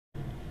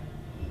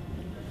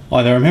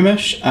Hi there, I'm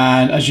Himesh,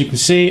 and as you can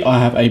see I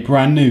have a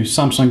brand new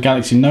Samsung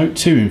Galaxy Note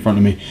 2 in front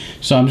of me.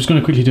 So I'm just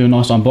going to quickly do a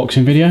nice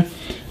unboxing video.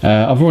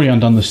 I've already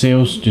undone the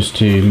seals just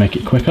to make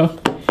it quicker.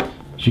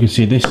 As you can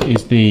see, this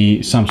is the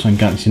Samsung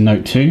Galaxy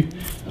Note 2.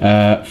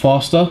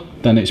 Faster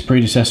than its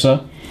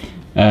predecessor,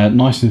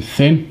 nice and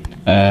thin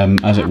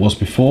as it was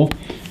before.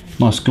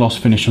 Nice gloss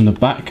finish on the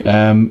back.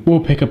 We'll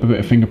pick up a bit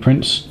of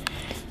fingerprints,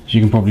 as you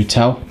can probably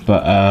tell,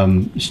 but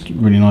it's a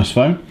really nice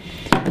phone.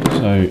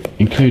 So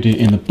included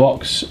in the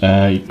box,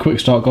 quick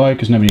start guide,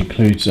 because nobody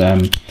includes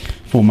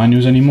full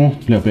manuals anymore. A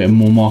little bit of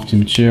more marketing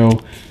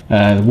material,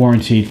 the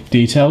warranty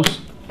details.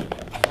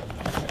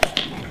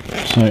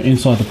 So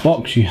inside the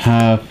box you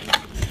have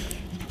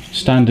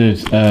standard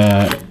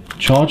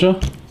charger.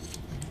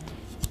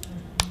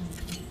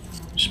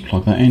 Just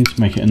plug that in to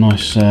make it a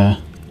nice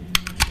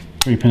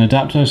 3-pin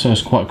adapter, so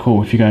it's quite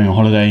cool. If you're going on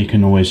holiday you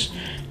can always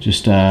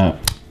just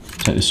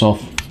take this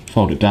off,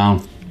 fold it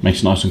down, makes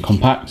it nice and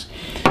compact.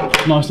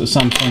 Nice that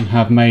Samsung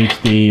have made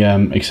the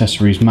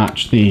accessories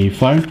match the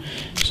phone.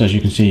 So as you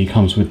can see, it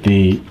comes with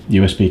the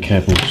USB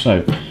cable.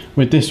 So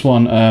with this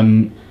one,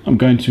 I'm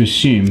going to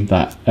assume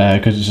that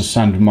because it's a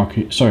standard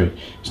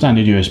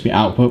USB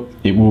output,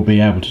 it will be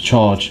able to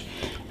charge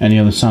any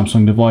other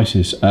Samsung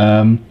devices.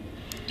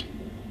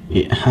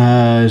 It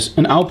has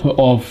an output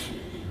of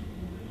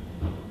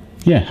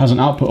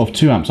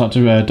 2 amps. I have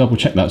to double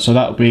check that. So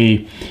that will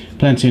be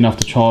plenty enough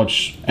to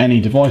charge any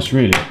device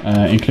really,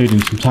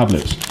 including some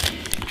tablets.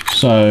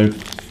 So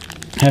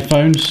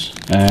headphones,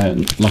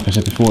 like I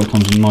said before, it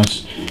comes in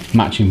nice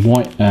matching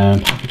white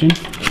packaging,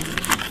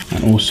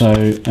 and also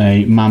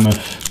a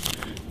Mammoth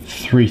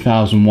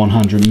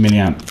 3100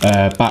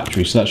 milliamp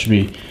battery, so that should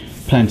be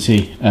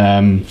plenty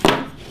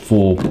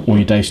for all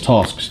your day's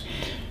tasks.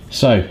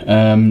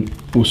 So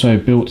also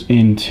built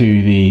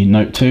into the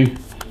Note 2,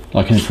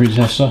 like in the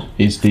predecessor,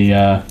 is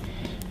the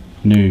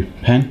new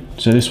pen.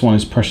 So this one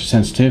is pressure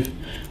sensitive,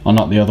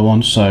 unlike the other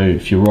one, so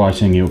if you're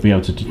writing you'll be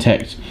able to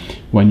detect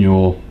when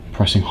you're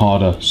pressing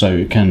harder, so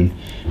it can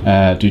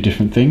do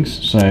different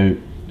things. So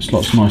it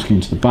slots nicely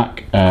into the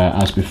back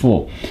as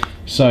before.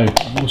 So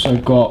I've also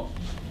got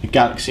the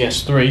Galaxy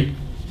S3.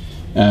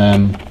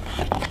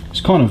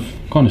 It's kind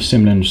of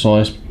similar in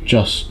size,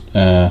 just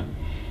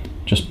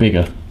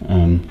bigger.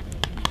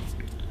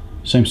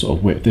 Same sort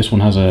of width. This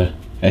one has a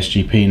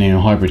SGP Neo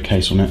hybrid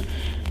case on it.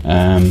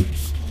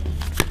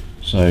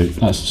 So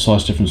that's the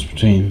size difference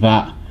between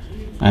that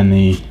and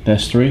the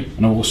S3.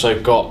 And I've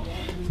also got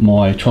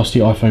my trusty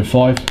iPhone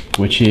 5,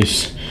 which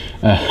is,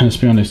 let's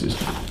be honest,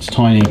 it's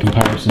tiny in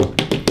comparison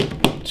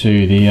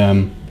to the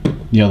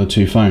other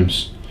two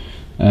phones.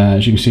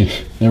 As you can see,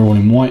 they're all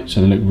in white,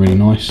 so they look really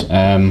nice,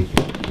 and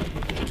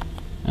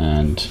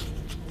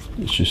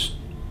it's just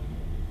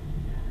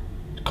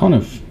kind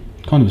of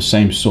the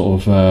same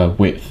sort of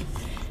width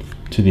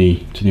to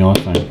the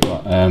iPhone,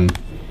 but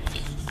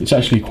it's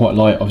actually quite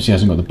light. Obviously, it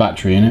hasn't got the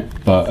battery in it,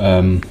 but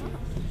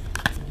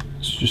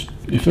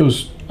it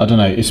feels, I don't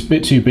know, it's a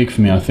bit too big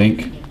for me. I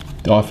think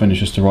the iPhone is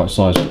just the right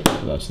size.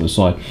 That's to the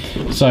side.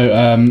 So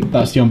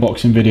that's the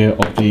unboxing video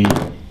of the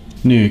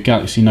new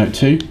Galaxy Note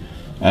 2.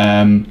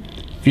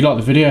 If you like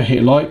the video,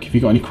 hit like. If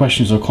you've got any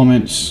questions or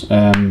comments,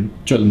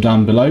 jot them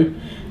down below,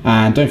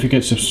 and don't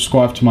forget to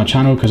subscribe to my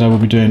channel, because I will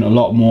be doing a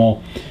lot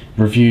more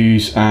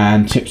reviews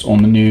and tips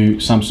on the new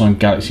Samsung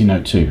Galaxy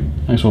Note 2.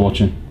 Thanks for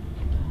watching.